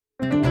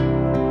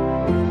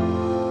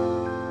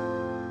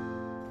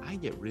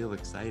get real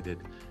excited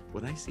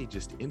when I see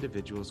just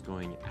individuals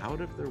going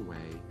out of their way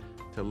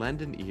to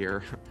lend an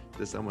ear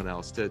to someone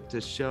else,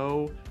 to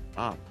show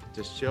up,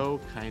 to show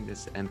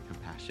kindness and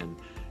compassion.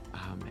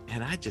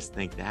 And I just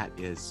think that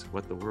is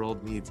what the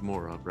world needs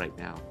more of right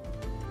now.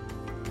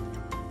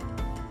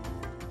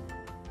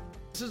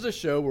 This is a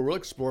show where we'll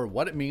explore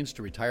what it means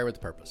to retire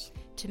with purpose.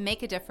 To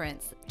make a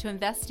difference, to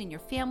invest in your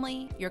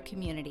family, your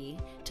community,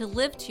 to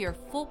live to your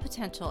full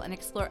potential and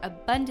explore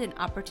abundant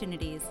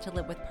opportunities to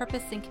live with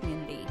purpose and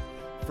community.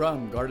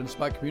 From Garden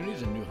Spot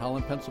Communities in New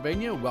Holland,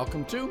 Pennsylvania,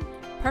 welcome to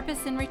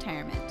Purpose in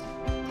Retirement.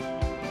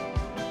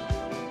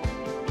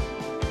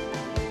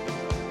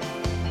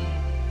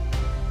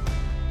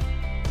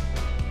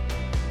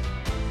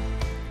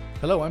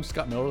 Hello, I'm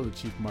Scott Miller, the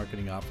Chief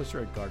Marketing Officer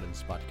at Garden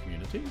Spot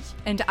Communities.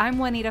 And I'm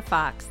Juanita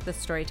Fox, the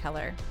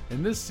storyteller.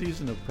 In this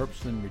season of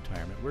Purpose in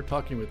Retirement, we're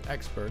talking with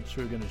experts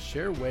who are going to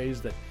share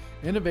ways that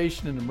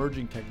innovation and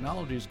emerging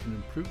technologies can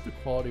improve the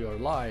quality of our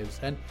lives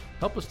and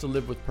help us to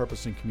live with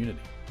purpose and community.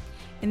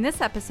 In this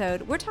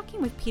episode, we're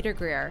talking with Peter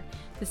Greer,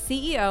 the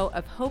CEO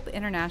of Hope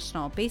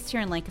International, based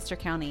here in Lancaster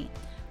County.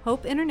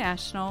 Hope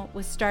International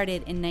was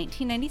started in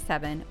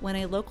 1997 when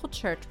a local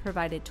church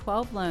provided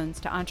 12 loans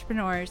to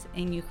entrepreneurs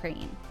in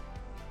Ukraine.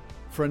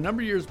 For a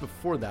number of years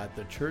before that,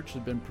 the church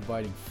had been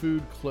providing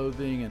food,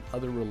 clothing, and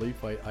other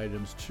relief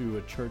items to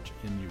a church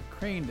in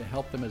Ukraine to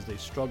help them as they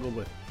struggled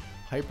with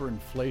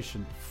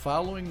hyperinflation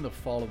following the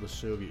fall of the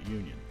Soviet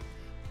Union.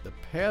 The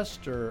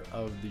pastor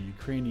of the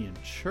Ukrainian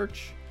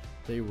church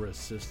they were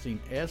assisting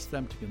asked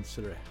them to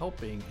consider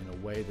helping in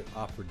a way that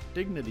offered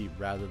dignity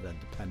rather than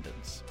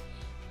dependence.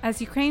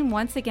 As Ukraine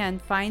once again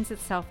finds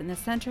itself in the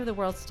center of the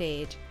world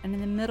stage and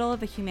in the middle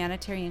of a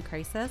humanitarian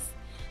crisis,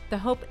 the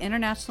Hope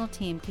International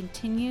team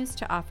continues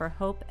to offer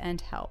hope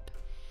and help.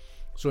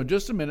 So in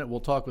just a minute,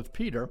 we'll talk with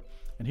Peter,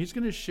 and he's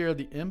going to share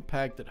the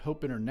impact that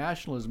Hope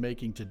International is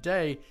making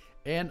today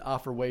and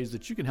offer ways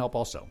that you can help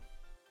also.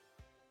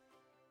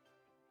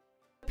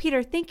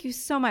 Peter, thank you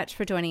so much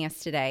for joining us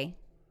today.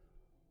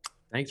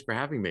 Thanks for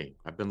having me.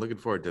 I've been looking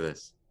forward to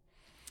this.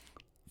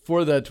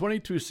 For the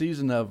 22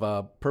 season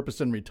of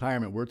Purpose in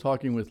Retirement, we're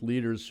talking with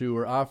leaders who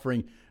are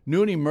offering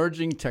new and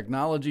emerging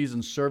technologies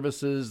and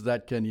services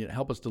that can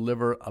help us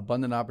deliver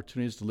abundant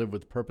opportunities to live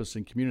with purpose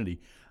and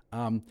community.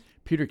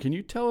 Peter, can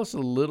you tell us a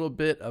little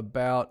bit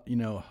about,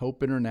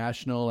 Hope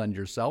International and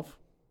yourself?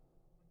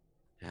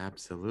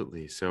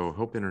 Absolutely. So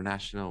Hope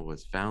International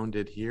was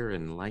founded here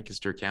in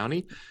Lancaster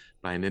County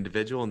by an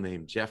individual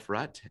named Jeff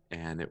Rutt,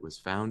 and it was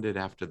founded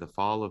after the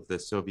fall of the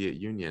Soviet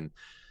Union.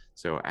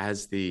 So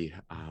as the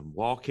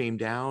wall came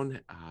down,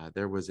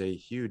 there was a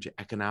huge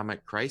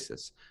economic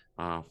crisis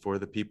for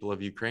the people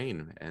of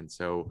Ukraine. And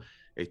so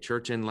a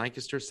church in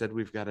Lancaster said,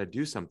 we've got to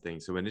do something.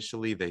 So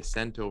initially they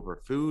sent over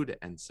food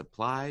and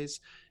supplies,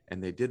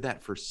 and they did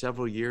that for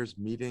several years,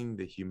 meeting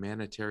the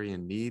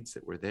humanitarian needs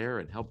that were there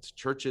and helped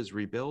churches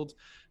rebuild.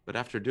 But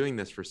after doing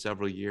this for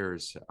several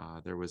years,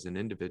 there was an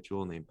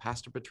individual named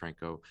Pastor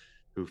Petrenko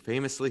who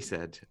famously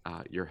said,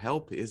 your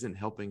help isn't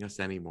helping us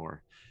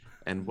anymore.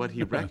 And what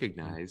he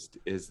recognized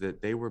is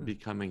that they were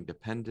becoming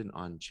dependent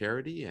on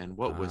charity, and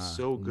what was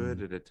so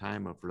good at a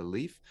time of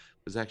relief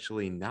was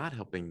actually not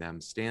helping them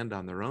stand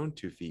on their own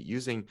 2 feet,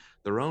 using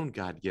their own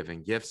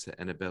God-given gifts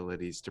and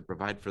abilities to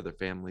provide for their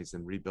families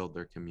and rebuild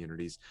their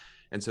communities.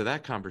 And so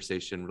that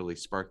conversation really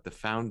sparked the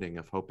founding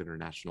of Hope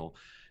International,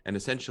 and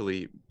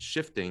essentially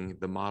shifting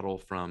the model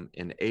from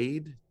an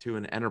aid to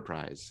an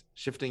enterprise,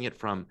 shifting it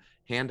from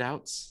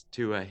handouts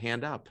to a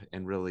hand up,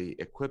 and really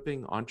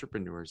equipping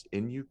entrepreneurs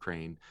in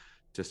Ukraine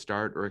to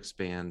start or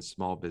expand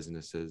small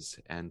businesses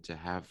and to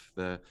have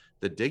the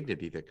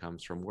dignity that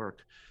comes from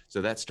work.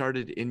 So that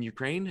started in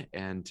Ukraine,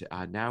 and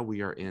now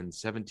we are in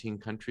 17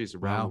 countries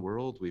around the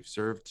world. We've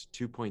served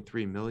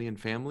 2.3 million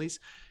families,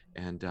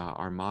 and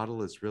our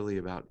model is really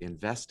about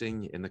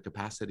investing in the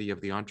capacity of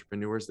the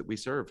entrepreneurs that we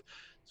serve.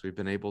 So we've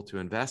been able to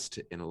invest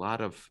in a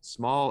lot of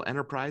small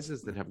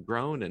enterprises that have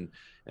grown,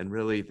 and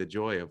really the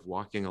joy of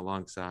walking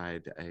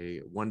alongside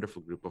a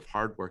wonderful group of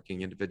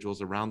hardworking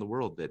individuals around the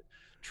world that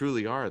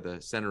truly are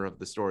the center of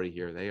the story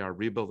here. They are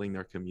rebuilding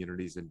their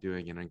communities and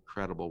doing an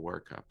incredible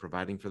work,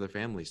 providing for their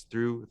families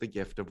through the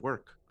gift of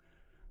work.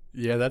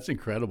 Yeah, that's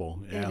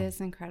incredible. Yeah. It is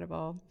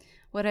incredible.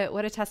 What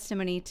a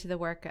testimony to the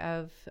work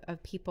of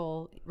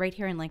people right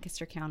here in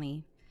Lancaster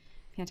County.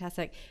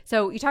 Fantastic.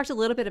 So you talked a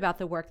little bit about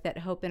the work that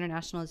Hope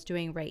International is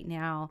doing right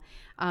now.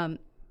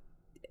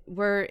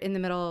 We're in the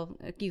middle,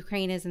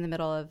 Ukraine is in the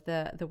middle of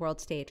the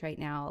world stage right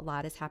now. A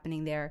lot is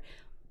happening there.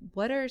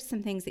 What are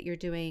some things that you're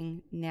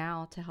doing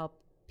now to help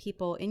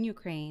people in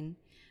Ukraine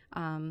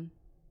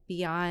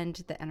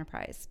beyond the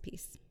enterprise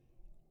piece?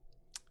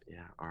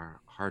 Yeah,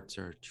 our hearts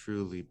are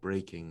truly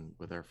breaking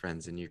with our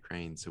friends in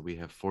Ukraine. So we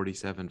have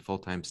 47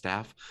 full-time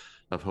staff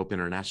of Hope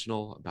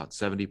International. About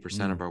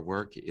 70% of our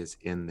work is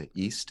in the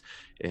East,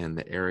 in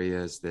the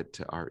areas that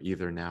are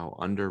either now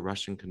under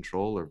Russian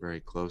control or very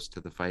close to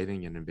the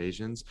fighting and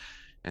invasions.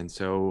 And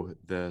so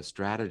the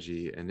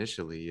strategy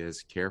initially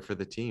is care for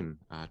the team,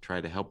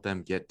 try to help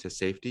them get to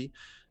safety.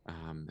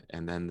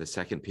 And then the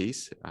second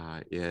piece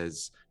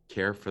is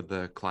care for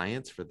the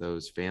clients, for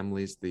those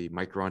families, the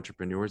micro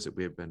entrepreneurs that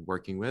we have been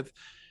working with.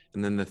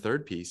 And then the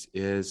third piece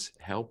is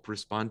help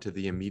respond to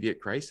the immediate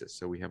crisis.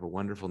 So we have a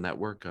wonderful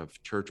network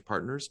of church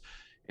partners,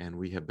 and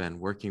we have been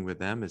working with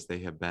them as they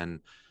have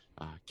been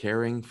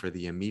caring for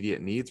the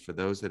immediate needs for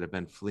those that have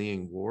been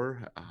fleeing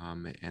war,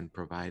 and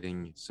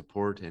providing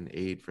support and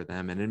aid for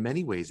them. And in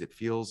many ways, it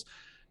feels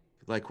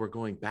like we're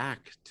going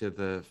back to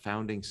the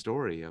founding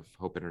story of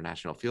Hope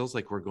International. It feels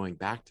like we're going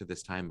back to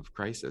this time of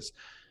crisis.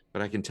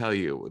 But I can tell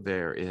you,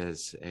 there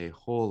is a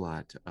whole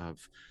lot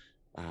of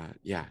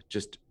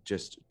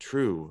just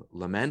true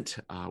lament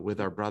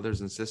with our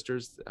brothers and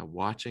sisters,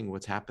 watching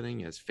what's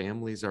happening as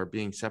families are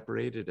being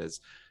separated,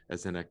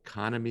 as an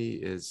economy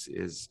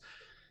is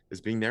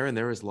being there, and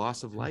there is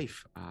loss of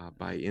life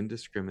by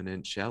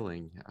indiscriminate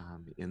shelling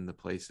in the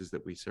places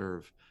that we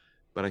serve.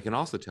 But I can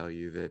also tell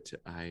you that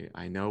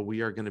I know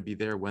we are going to be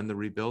there when the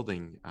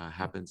rebuilding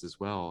happens as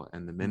well.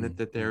 And the minute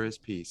that there is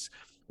peace,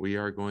 we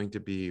are going to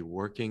be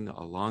working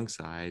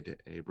alongside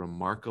a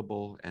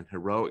remarkable and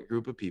heroic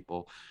group of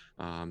people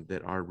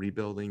that are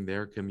rebuilding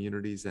their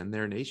communities and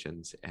their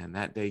nations. And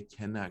that day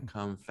cannot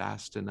come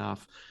fast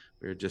enough.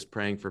 We're just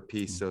praying for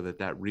peace so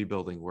that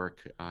rebuilding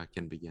work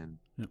can begin.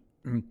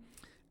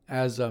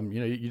 As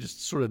you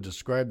just sort of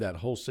described that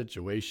whole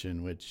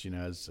situation, which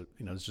is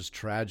just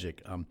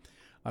tragic.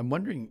 I'm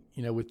wondering,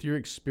 with your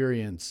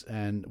experience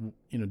and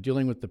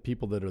dealing with the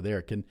people that are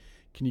there, can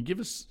you give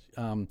us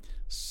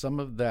some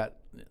of that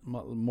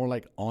more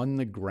like on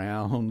the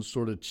ground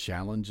sort of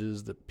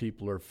challenges that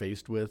people are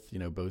faced with?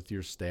 Both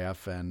your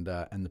staff and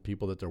the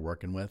people that they're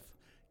working with.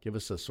 Give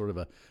us a sort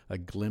of a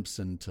glimpse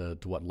into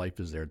what life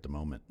is there at the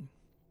moment.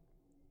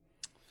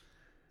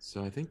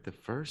 So I think the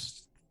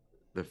first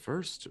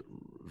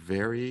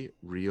very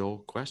real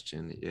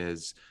question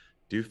is,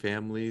 do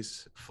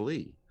families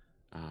flee?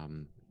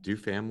 Do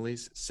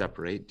families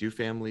separate? Do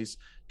families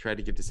try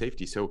to get to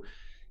safety? So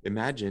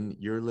imagine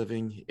you're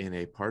living in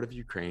a part of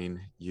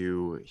Ukraine,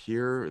 you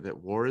hear that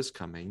war is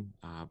coming,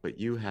 but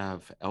you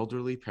have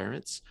elderly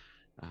parents,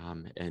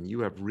 and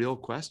you have real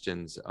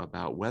questions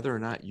about whether or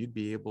not you'd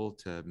be able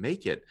to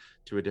make it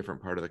to a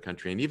different part of the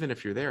country. And even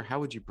if you're there,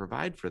 how would you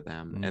provide for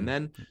them? And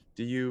then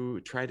do you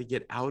try to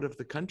get out of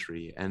the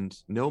country? And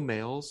no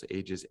males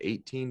ages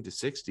 18 to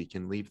 60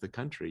 can leave the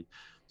country.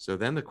 So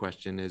then the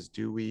question is,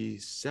 do we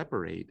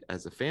separate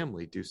as a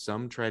family? Do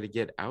some try to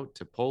get out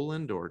to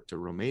Poland or to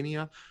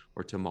Romania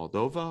or to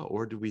Moldova,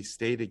 or do we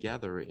stay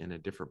together in a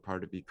different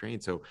part of Ukraine?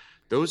 So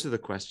those are the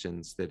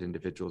questions that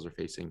individuals are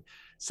facing.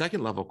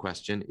 Second level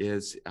question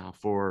is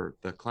for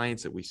the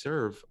clients that we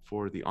serve,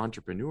 for the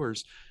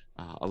entrepreneurs,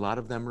 a lot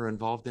of them are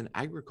involved in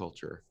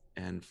agriculture.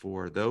 And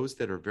for those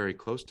that are very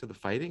close to the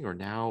fighting or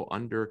now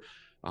under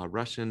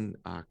Russian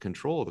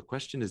control, the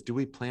question is, do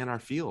we plan our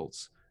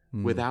fields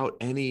without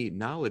any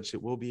knowledge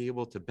that we'll be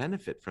able to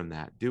benefit from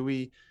that? Do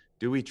we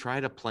try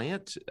to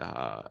plant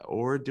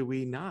or do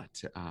we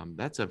not?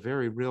 That's a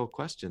very real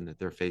question that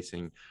they're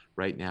facing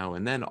right now.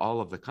 And then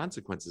all of the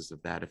consequences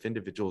of that, if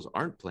individuals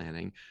aren't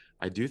planning,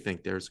 I do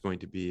think there's going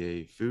to be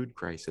a food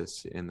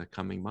crisis in the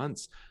coming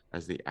months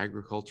as the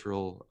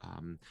agricultural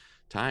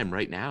time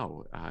right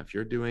now. If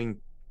you're doing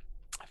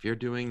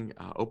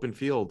open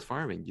field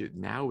farming,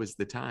 now is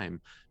the time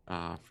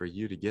for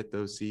you to get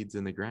those seeds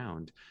in the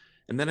ground.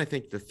 And then I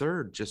think the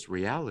third, just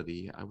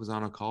reality, I was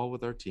on a call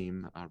with our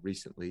team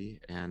recently,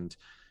 and,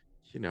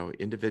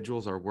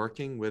 individuals are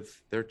working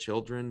with their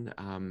children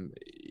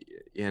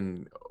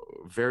in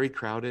very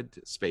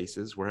crowded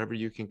spaces, wherever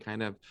you can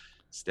kind of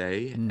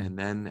stay. And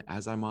then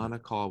as I'm on a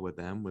call with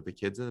them, with the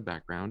kids in the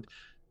background,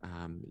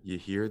 you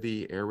hear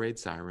the air raid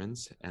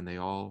sirens, and they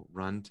all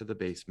run to the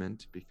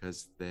basement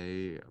because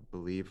they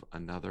believe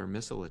another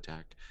missile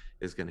attack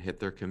is going to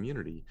hit their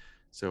community.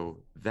 So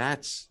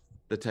that's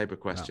the type of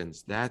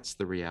questions. Wow. That's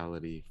the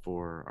reality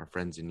for our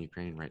friends in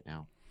Ukraine right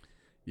now.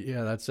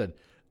 Yeah, that's it.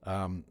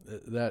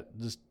 That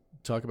just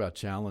talk about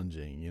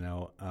challenging,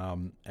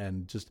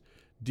 and just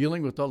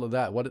dealing with all of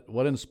that.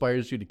 What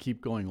inspires you to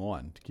keep going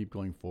on, to keep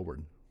going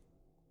forward?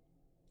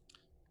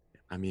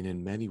 I mean,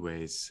 in many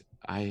ways,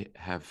 I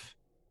have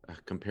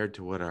compared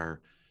to what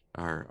our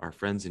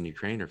friends in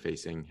Ukraine are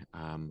facing.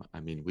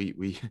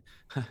 We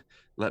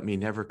let me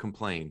never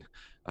complain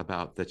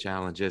about the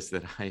challenges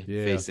that I am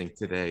facing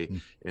today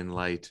in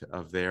light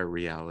of their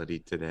reality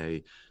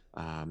today.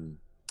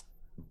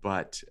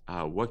 But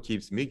what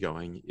keeps me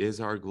going is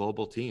our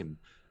global team.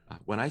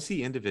 When I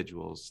see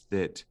individuals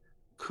that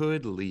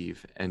could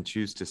leave and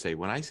choose to say,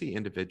 when I see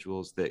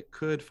individuals that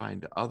could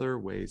find other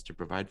ways to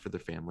provide for their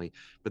family,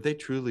 but they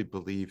truly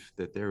believe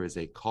that there is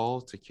a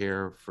call to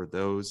care for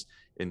those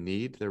in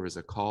need, there is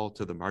a call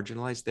to the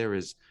marginalized, there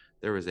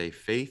is a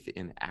faith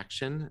in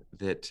action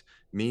that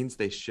means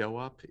they show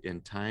up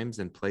in times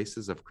and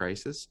places of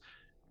crisis.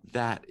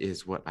 That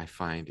is what I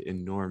find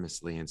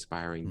enormously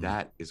inspiring.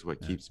 That is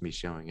what keeps me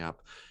showing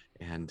up.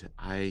 And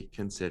I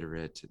consider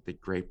it the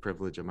great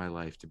privilege of my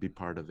life to be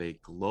part of a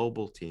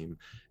global team,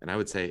 and I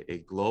would say a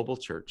global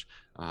church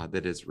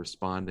that is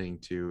responding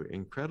to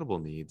incredible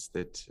needs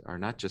that are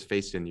not just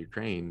faced in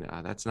Ukraine.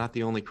 That's not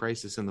the only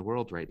crisis in the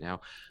world right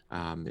now.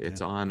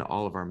 It's on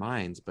all of our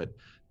minds, but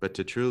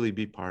to truly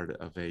be part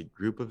of a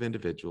group of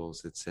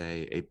individuals that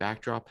say a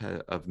backdrop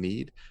of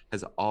need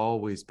has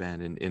always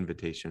been an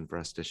invitation for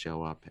us to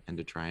show up and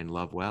to try and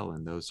love well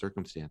in those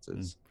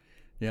circumstances.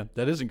 Yeah,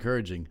 that is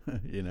encouraging.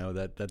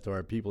 That there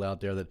are people out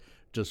there that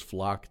just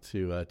flock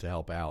to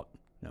help out.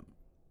 Yep.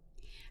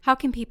 How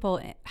can people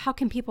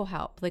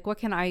help? Like, what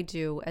can I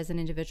do as an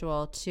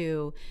individual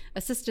to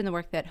assist in the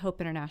work that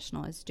Hope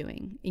International is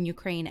doing in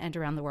Ukraine and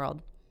around the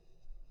world?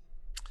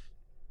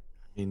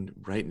 I mean,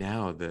 right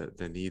now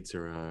the needs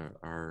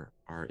are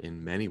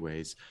in many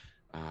ways,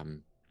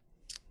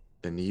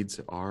 the needs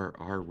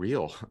are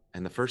real,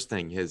 and the first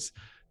thing is,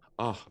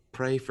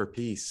 pray for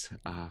peace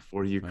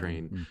for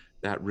Ukraine. Mm-hmm.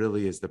 That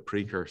really is the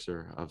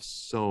precursor of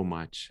so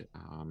much,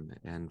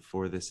 and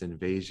for this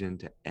invasion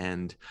to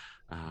end.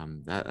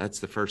 That's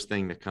the first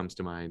thing that comes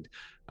to mind.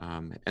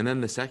 And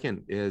then the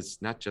second is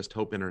not just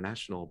Hope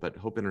International, but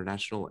Hope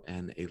International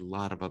and a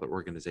lot of other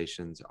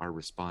organizations are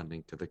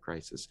responding to the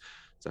crisis.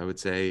 So I would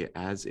say,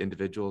 as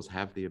individuals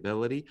have the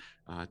ability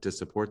to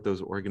support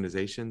those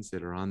organizations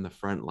that are on the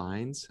front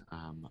lines,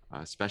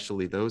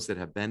 especially those that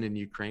have been in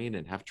Ukraine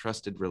and have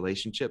trusted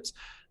relationships.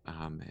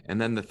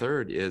 And then the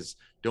third is,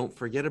 don't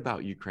forget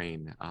about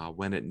Ukraine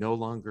when it no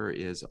longer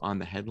is on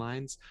the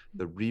headlines.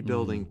 The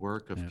rebuilding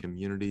work of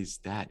communities,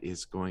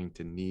 that's going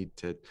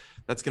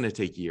to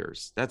take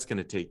years. That's going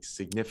to take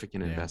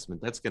significant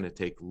investment. That's going to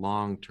take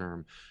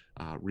long-term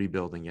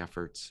rebuilding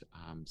efforts.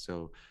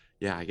 So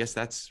yeah, I guess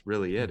that's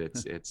really it.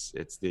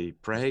 It's the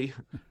pray,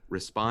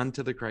 respond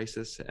to the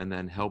crisis, and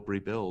then help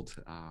rebuild.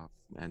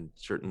 And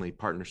certainly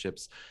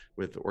partnerships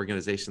with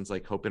organizations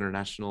like Hope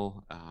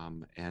International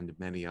and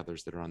many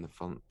others that are on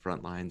the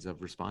front lines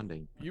of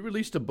responding. You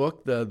released a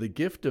book, The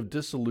Gift of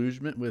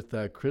Disillusionment, with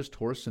Chris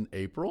Horst in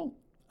April.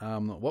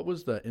 What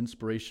was the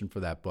inspiration for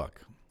that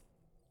book?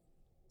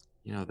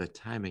 The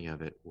timing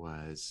of it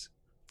was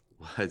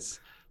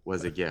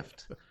a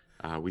gift.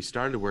 We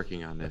started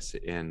working on this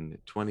in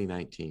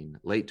 2019,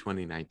 late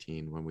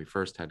 2019, when we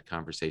first had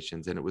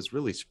conversations, and it was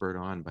really spurred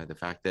on by the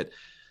fact that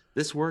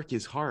this work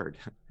is hard.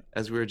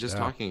 As we were just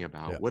talking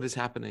about what is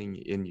happening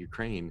in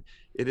Ukraine,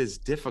 it is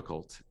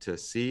difficult to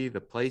see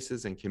the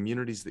places and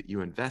communities that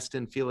you invest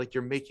in feel like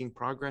you're making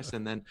progress,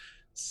 and then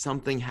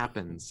something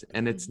happens.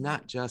 And it's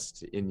not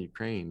just in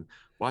Ukraine.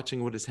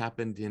 Watching what has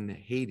happened in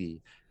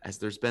Haiti, as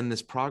there's been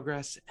this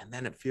progress, and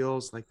then it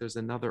feels like there's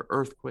another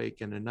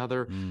earthquake and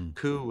another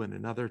coup and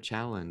another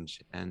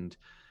challenge. And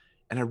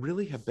I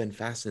really have been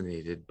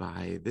fascinated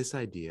by this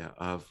idea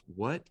of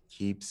what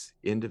keeps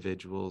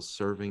individuals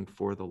serving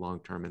for the long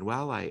term. And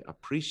while I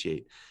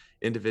appreciate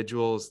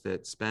individuals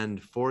that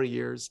spend 4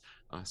 years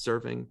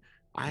serving,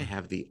 I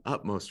have the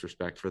utmost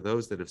respect for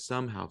those that have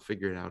somehow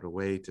figured out a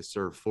way to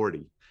serve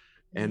 40.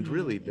 And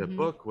really, the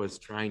book was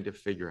trying to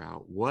figure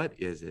out, what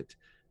is it,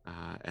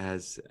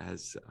 as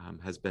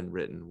has been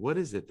written, what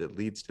is it that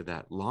leads to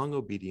that long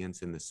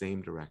obedience in the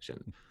same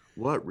direction?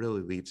 What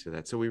really leads to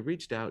that? So we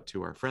reached out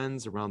to our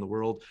friends around the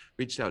world,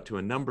 reached out to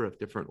a number of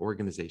different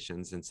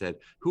organizations and said,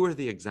 who are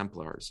the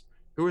exemplars?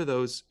 Who are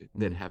those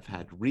that have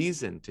had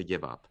reason to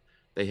give up?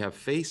 They have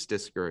faced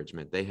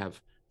discouragement. They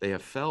have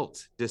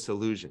felt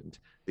disillusioned.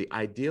 The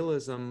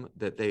idealism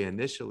that they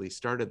initially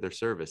started their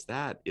service,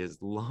 that is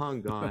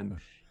long gone.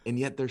 And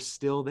yet they're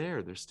still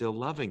there. They're still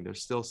loving. They're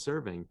still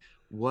serving.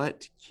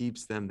 What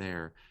keeps them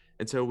there?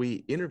 And so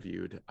we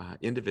interviewed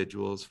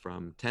individuals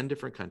from 10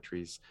 different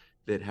countries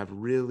that have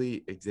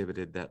really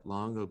exhibited that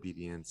long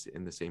obedience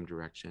in the same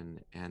direction.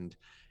 And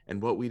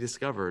what we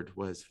discovered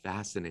was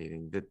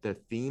fascinating, that the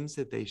themes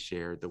that they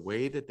shared, the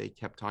way that they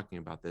kept talking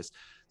about this,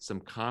 some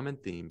common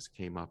themes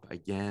came up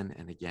again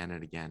and again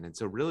and again. And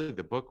so really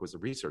the book was a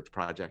research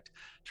project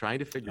trying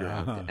to figure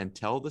out and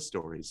tell the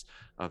stories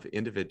of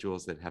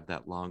individuals that have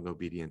that long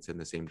obedience in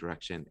the same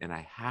direction. And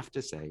I have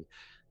to say,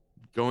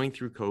 going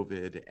through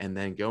COVID and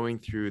then going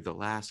through the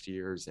last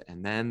years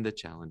and then the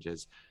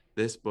challenges,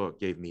 this book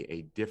gave me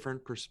a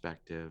different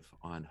perspective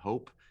on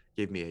hope,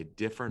 gave me a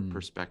different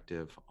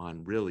perspective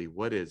on really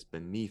what is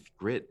beneath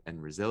grit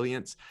and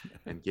resilience,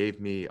 and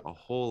gave me a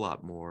whole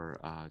lot more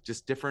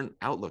just different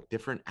outlook,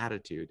 different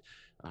attitude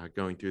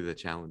going through the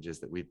challenges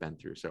that we've been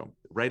through. So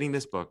writing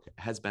this book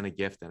has been a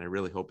gift, and I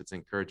really hope it's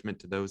encouragement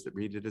to those that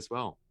read it as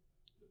well.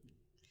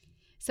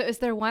 So is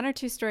there one or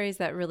two stories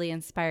that really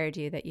inspired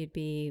you that you'd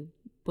be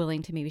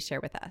willing to maybe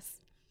share with us?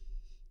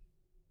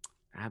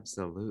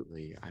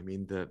 Absolutely. I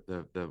mean,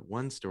 the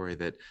one story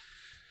that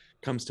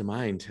comes to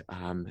mind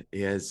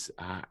is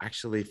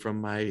actually from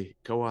my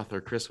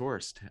co-author, Chris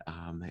Horst.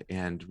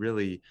 And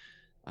really,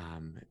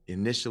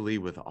 initially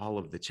with all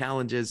of the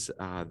challenges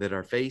that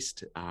are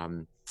faced,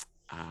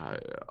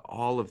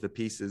 all of the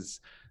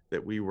pieces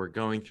that we were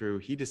going through,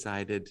 he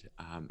decided,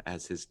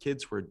 as his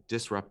kids were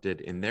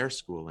disrupted in their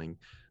schooling,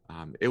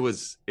 it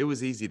was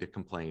easy to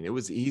complain. It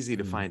was easy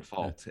to find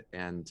fault.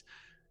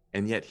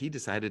 And yet he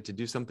decided to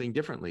do something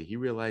differently. He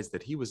realized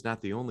that he was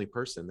not the only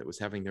person that was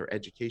having their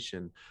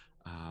education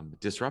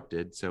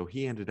disrupted. So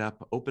he ended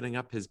up opening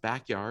up his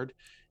backyard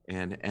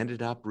and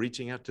ended up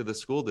reaching out to the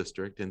school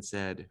district and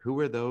said, who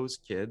are those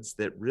kids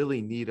that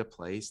really need a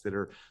place, that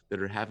are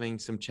having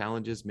some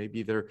challenges?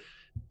 Maybe their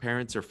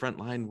parents are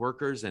frontline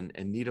workers and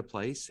need a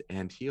place.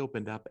 And he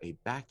opened up a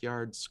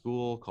backyard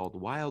school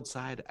called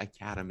Wildside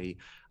Academy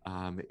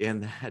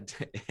in that.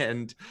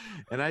 And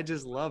I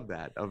just love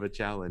that of a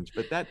challenge.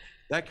 But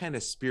that kind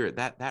of spirit,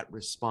 that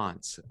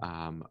response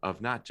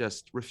of not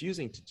just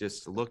refusing to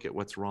just look at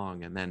what's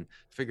wrong and then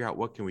figure out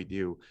what can we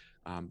do.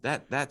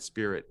 That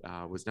spirit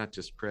was not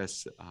just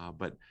Chris,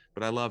 but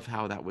I love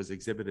how that was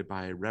exhibited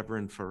by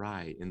Reverend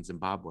Farai in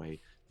Zimbabwe.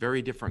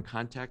 Very different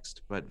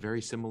context, but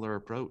very similar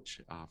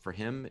approach. For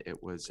him,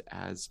 it was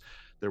as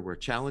there were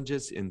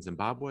challenges in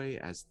Zimbabwe,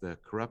 as the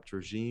corrupt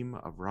regime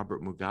of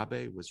Robert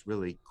Mugabe was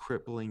really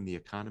crippling the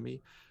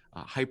economy.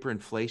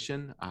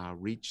 Hyperinflation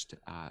reached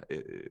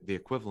the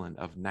equivalent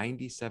of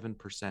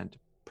 97%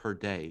 per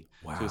day.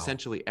 Wow. So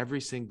essentially every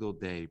single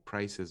day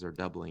prices are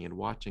doubling, and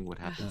watching what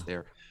happens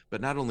there.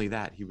 But not only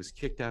that, he was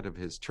kicked out of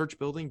his church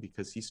building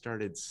because he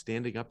started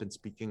standing up and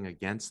speaking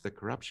against the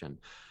corruption.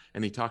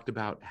 And he talked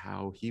about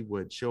how he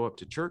would show up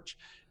to church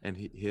and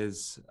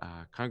his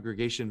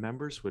congregation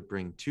members would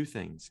bring two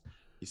things.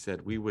 He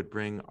said, we would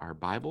bring our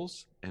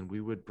Bibles and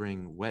we would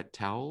bring wet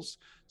towels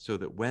so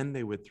that when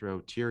they would throw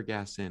tear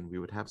gas in, we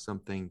would have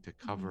something to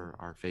cover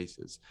our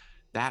faces.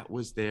 That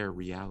was their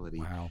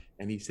reality. Wow.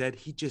 And he said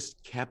he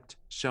just kept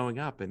showing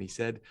up. And he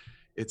said,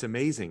 it's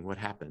amazing what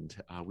happened.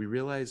 We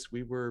realized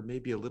we were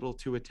maybe a little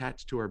too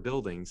attached to our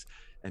buildings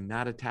and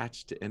not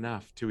attached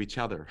enough to each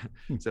other.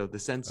 So the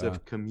sense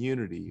of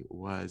community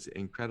was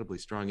incredibly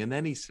strong. And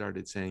then he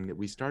started saying that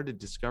we started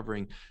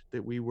discovering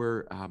that we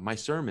were, my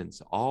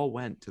sermons all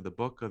went to the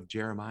book of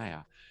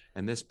Jeremiah,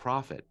 and this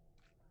prophet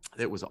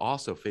that was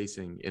also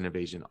facing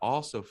invasion,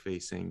 also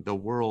facing the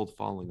world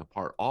falling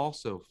apart,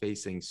 also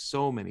facing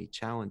so many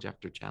challenge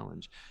after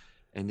challenge.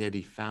 And yet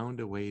he found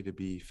a way to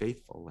be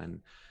faithful.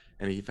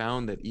 And he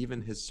found that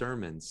even his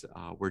sermons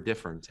were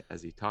different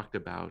as he talked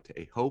about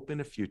a hope in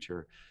a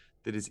future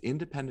that is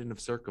independent of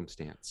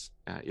circumstance.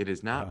 It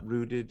is not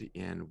rooted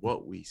in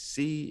what we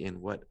see,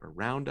 in what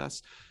around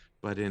us,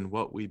 but in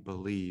what we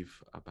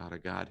believe about a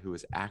God who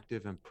is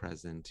active and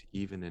present,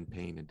 even in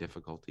pain and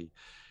difficulty.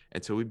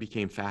 And so we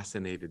became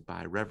fascinated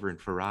by Reverend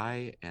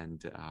Farai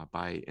and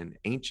by an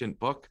ancient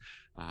book,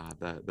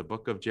 the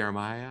book of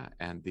Jeremiah,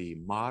 and the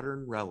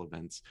modern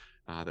relevance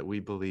that we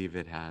believe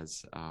it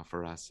has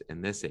for us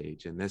in this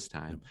age, in this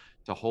time,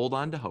 to hold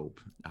on to hope,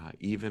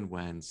 even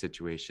when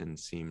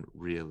situations seem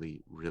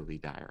really, really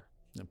dire.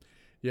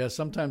 Yeah,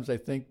 sometimes I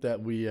think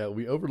that we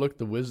overlook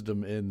the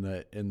wisdom in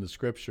the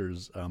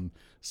scriptures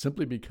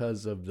simply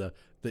because of the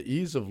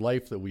ease of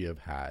life that we have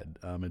had.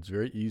 It's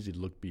very easy to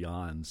look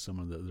beyond some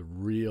of the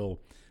real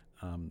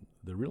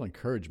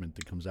encouragement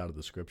that comes out of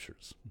the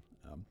scriptures.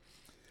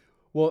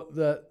 Well,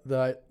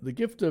 the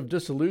Gift of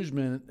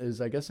Disillusionment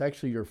is, I guess,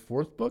 actually your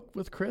fourth book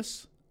with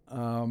Chris.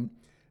 And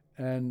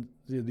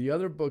the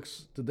other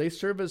books, do they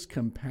serve as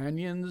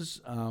companions?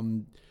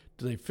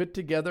 Do they fit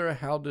together?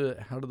 How do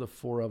the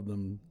four of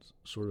them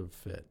sort of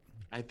fit?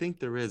 I think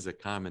there is a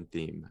common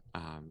theme.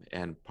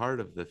 And part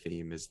of the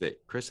theme is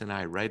that Chris and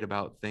I write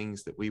about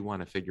things that we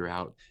want to figure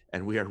out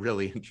and we are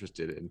really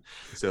interested in.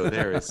 So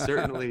there is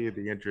certainly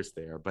the interest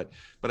there. But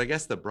I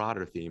guess the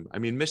broader theme, I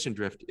mean, Mission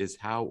Drift is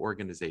how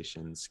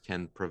organizations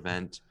can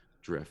prevent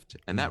drift.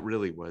 And that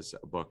really was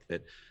a book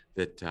that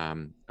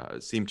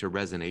seemed to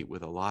resonate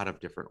with a lot of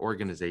different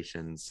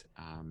organizations.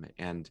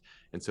 And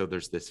so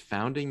there's this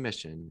founding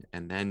mission,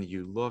 and then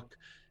you look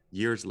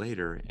years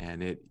later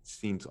and it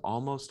seems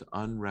almost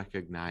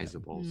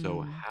unrecognizable. So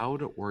how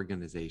do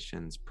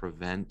organizations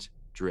prevent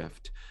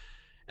drift?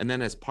 And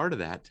then as part of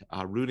that,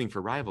 Rooting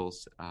for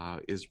Rivals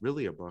is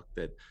really a book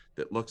that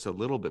looks a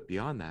little bit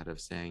beyond that, of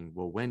saying,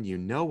 well, when you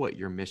know what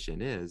your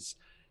mission is,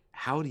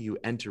 how do you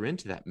enter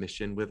into that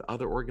mission with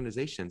other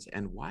organizations?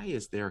 And why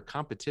is there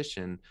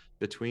competition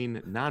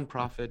between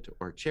nonprofit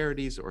or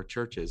charities or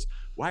churches?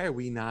 Why are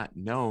we not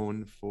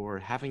known for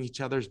having each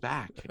other's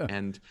back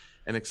and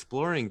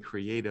exploring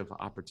creative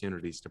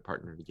opportunities to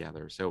partner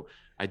together? So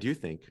I do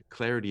think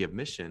clarity of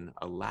mission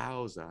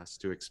allows us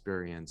to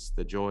experience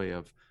the joy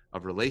of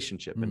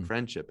relationship and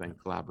friendship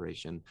and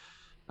collaboration.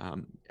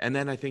 And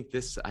then I think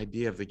this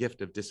idea of the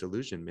gift of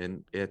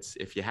disillusionment, it's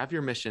if you have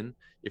your mission,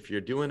 if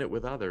you're doing it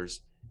with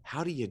others,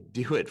 how do you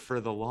do it for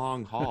the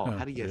long haul?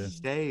 How do you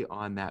stay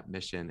on that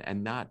mission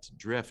and not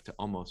drift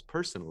almost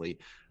personally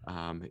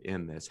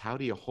in this? How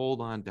do you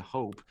hold on to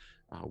hope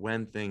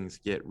when things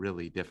get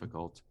really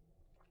difficult?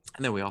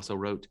 And then we also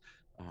wrote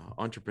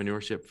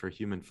Entrepreneurship for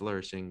Human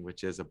Flourishing,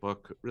 which is a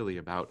book really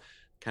about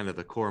kind of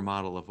the core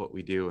model of what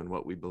we do and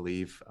what we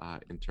believe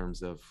in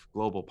terms of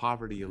global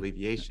poverty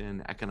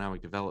alleviation,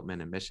 economic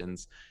development, and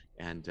missions.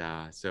 And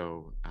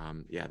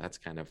yeah, that's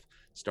kind of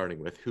starting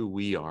with who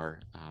we are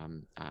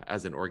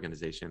as an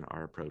organization,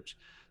 our approach.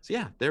 So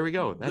yeah, there we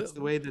go. That's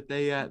the way that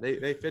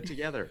they fit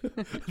together.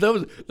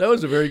 That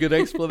was a very good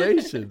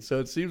explanation. So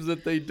it seems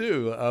that they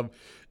do.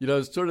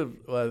 It's sort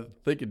of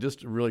thinking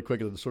just really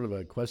quick, sort of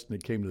a question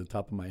that came to the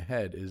top of my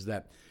head is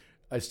that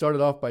I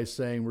started off by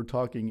saying we're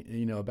talking,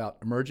 about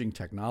emerging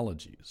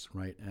technologies,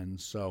 right?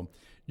 And so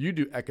you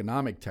do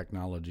economic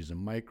technologies and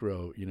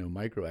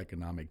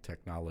microeconomic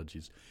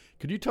technologies.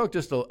 Could you talk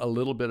just a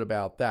little bit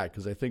about that?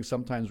 Because I think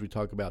sometimes we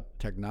talk about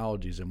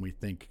technologies and we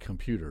think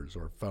computers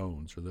or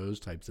phones or those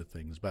types of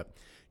things. But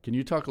can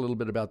you talk a little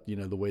bit about,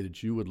 the way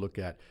that you would look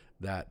at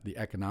that, the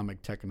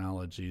economic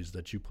technologies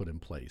that you put in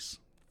place?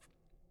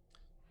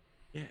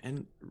 Yeah,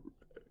 and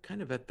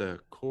kind of at the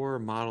core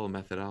model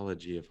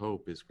methodology of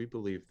Hope is we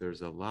believe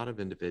there's a lot of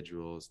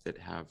individuals that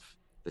have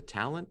the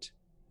talent,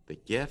 the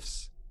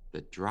gifts,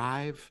 the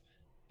drive.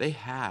 They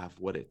have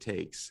what it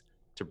takes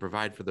to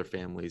provide for their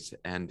families.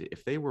 And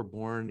if they were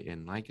born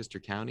in Lancaster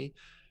County,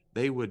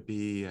 they would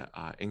be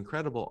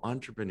incredible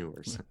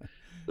entrepreneurs.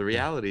 The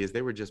reality is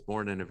they were just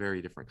born in a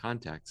very different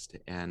context.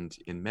 And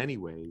in many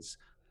ways,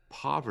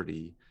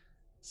 poverty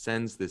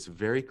sends this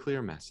very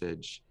clear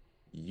message: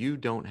 you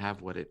don't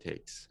have what it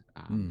takes.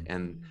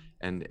 And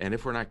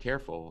if we're not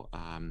careful,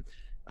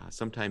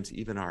 sometimes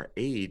even our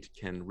aid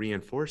can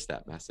reinforce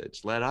that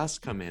message. Let us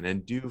come in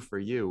and do for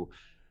you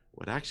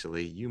what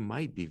actually you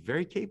might be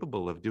very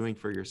capable of doing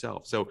for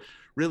yourself. So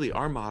really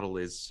our model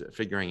is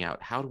figuring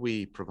out, how do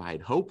we provide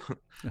hope?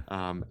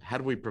 How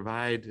do we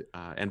provide,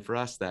 and for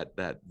us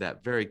that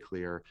very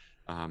clear,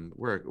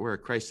 we're a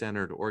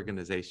Christ-centered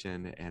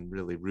organization and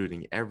really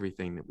rooting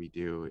everything that we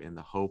do in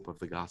the hope of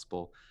the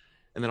gospel.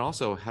 And then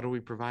also, how do we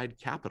provide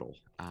capital?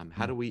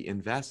 How do we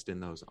invest in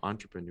those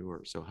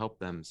entrepreneurs? So help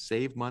them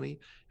save money,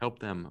 help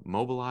them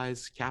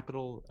mobilize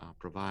capital,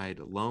 provide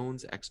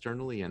loans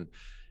externally.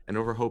 And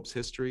over Hope's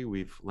history,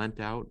 we've lent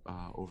out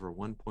over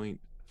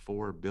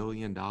 $1.4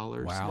 billion.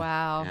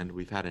 Wow. And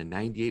we've had a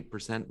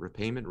 98%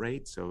 repayment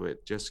rate. So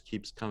it just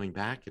keeps coming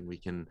back, and we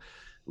can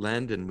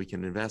lend and we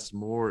can invest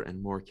more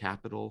and more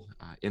capital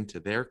into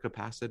their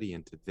capacity,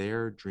 into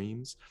their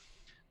dreams.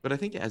 But I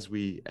think as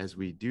we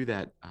do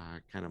that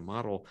kind of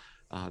model,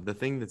 the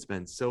thing that's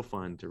been so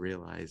fun to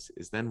realize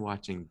is then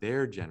watching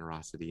their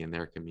generosity in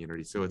their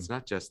community. So it's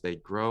not just they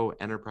grow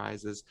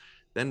enterprises,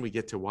 then we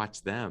get to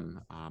watch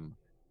them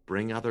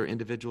bring other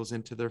individuals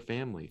into their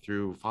family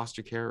through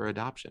foster care or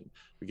adoption.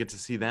 We get to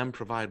see them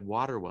provide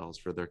water wells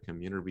for their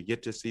community. We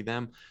get to see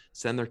them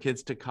send their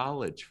kids to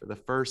college for the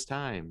first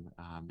time,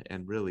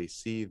 and really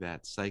see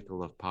that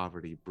cycle of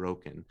poverty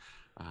broken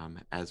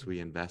as we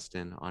invest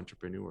in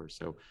entrepreneurs.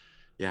 So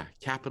yeah,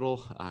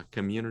 capital,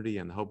 community,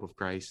 and the hope of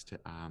Christ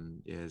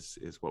is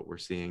what we're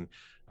seeing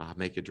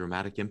make a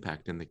dramatic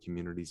impact in the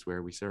communities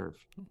where we serve.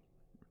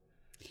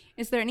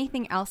 Is there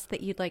anything else that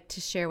you'd like to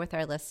share with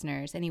our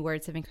listeners? Any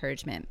words of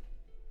encouragement?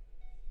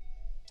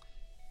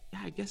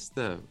 Yeah, I guess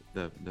the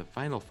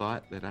final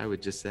thought that I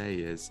would just say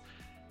is,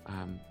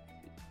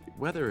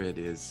 whether it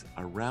is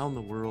around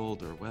the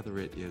world or whether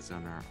it is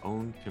in our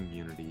own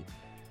community,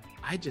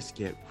 I just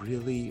get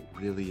really,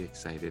 really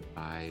excited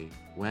by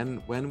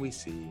when we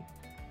see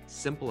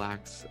simple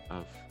acts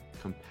of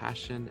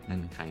compassion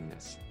and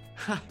kindness.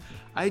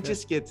 I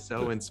just get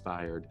so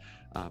inspired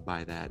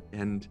by that.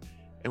 And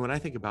when I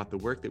think about the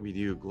work that we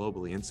do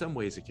globally, in some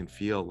ways it can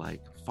feel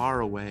like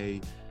far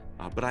away,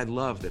 but I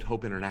love that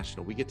Hope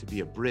International, we get to be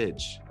a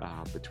bridge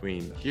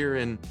between here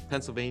in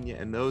Pennsylvania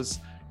and those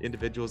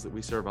individuals that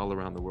we serve all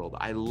around the world.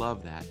 I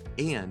love that.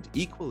 And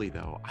equally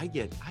though, I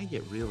get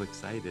real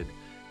excited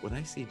when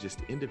I see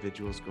just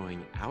individuals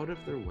going out of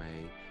their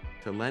way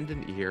to lend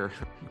an ear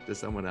to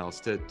someone else,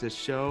 to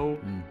show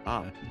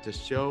up, to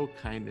show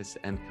kindness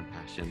and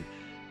compassion.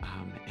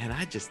 And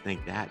I just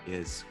think that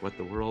is what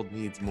the world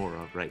needs more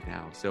of right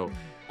now. So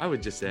I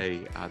would just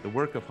say the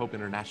work of Hope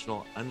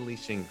International,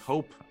 unleashing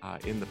hope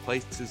in the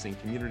places and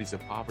communities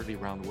of poverty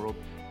around the world,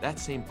 that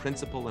same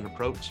principle and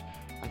approach,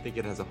 I think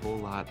it has a whole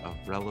lot of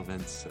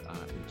relevance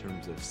in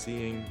terms of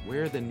seeing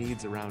where the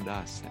needs around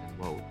us and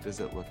what does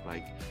it look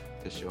like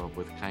to show up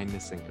with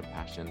kindness and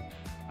compassion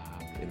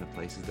in the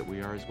places that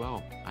we are as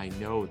well. I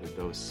know that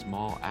those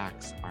small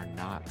acts are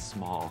not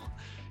small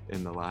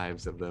in the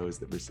lives of those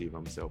that receive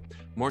them. So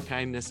more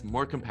kindness,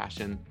 more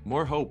compassion,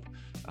 more hope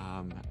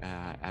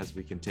as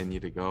we continue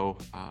to go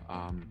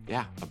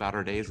about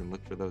our days and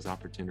look for those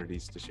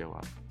opportunities to show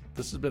up.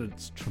 This has been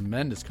a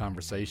tremendous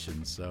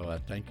conversation. So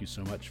thank you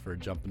so much for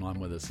jumping on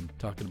with us and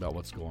talking about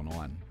what's going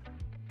on.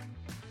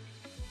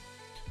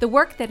 The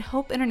work that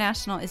Hope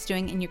International is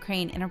doing in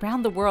Ukraine and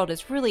around the world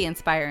is really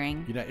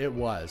inspiring. It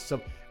was.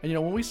 So, and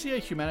when we see a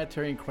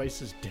humanitarian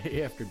crisis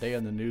day after day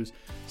on the news,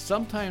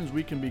 sometimes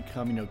we can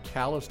become,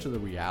 callous to the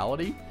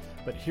reality.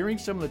 But hearing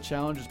some of the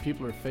challenges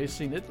people are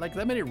facing, that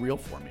made it real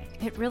for me.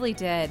 It really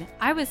did.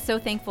 I was so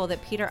thankful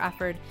that Peter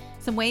offered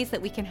some ways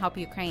that we can help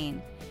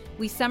Ukraine.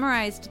 We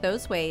summarized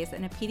those ways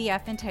in a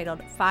PDF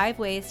entitled 5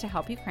 Ways to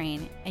Help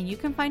Ukraine, and you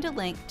can find a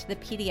link to the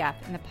PDF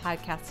in the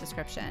podcast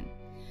description.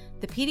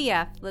 The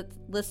PDF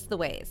lists the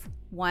ways.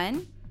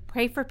 1.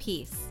 Pray for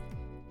peace.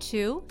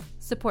 2.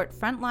 Support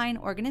frontline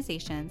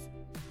organizations.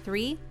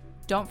 3.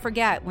 Don't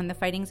forget when the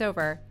fighting's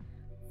over.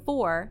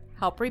 4.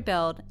 Help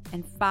rebuild.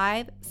 And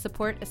 5.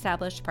 Support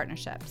established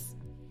partnerships.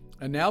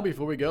 And now,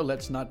 before we go,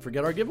 let's not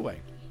forget our giveaway.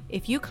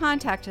 If you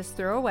contact us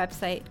through our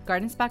website,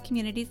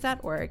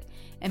 gardenspotcommunities.org,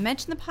 and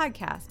mention the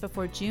podcast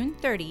before June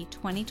 30,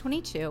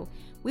 2022,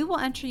 we will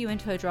enter you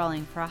into a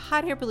drawing for a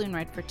hot air balloon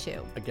ride for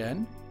 2.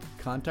 Again,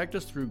 contact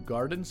us through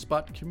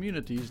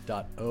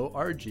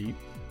gardenspotcommunities.org,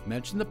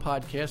 mention the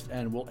podcast,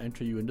 and we'll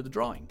enter you into the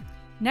drawing.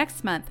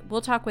 Next month,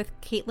 we'll talk with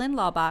Caitlin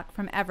Laubach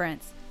from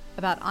Everence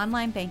about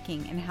online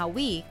banking and how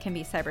we can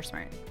be cyber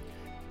smart.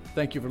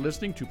 Thank you for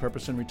listening to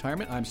Purpose in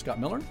Retirement. I'm Scott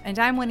Miller. And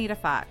I'm Juanita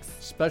Fox.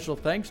 Special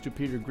thanks to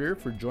Peter Greer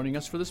for joining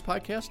us for this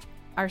podcast.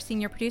 Our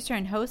senior producer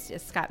and host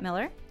is Scott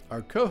Miller.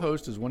 Our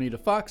co-host is Juanita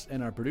Fox,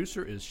 and our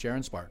producer is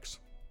Sharon Sparks.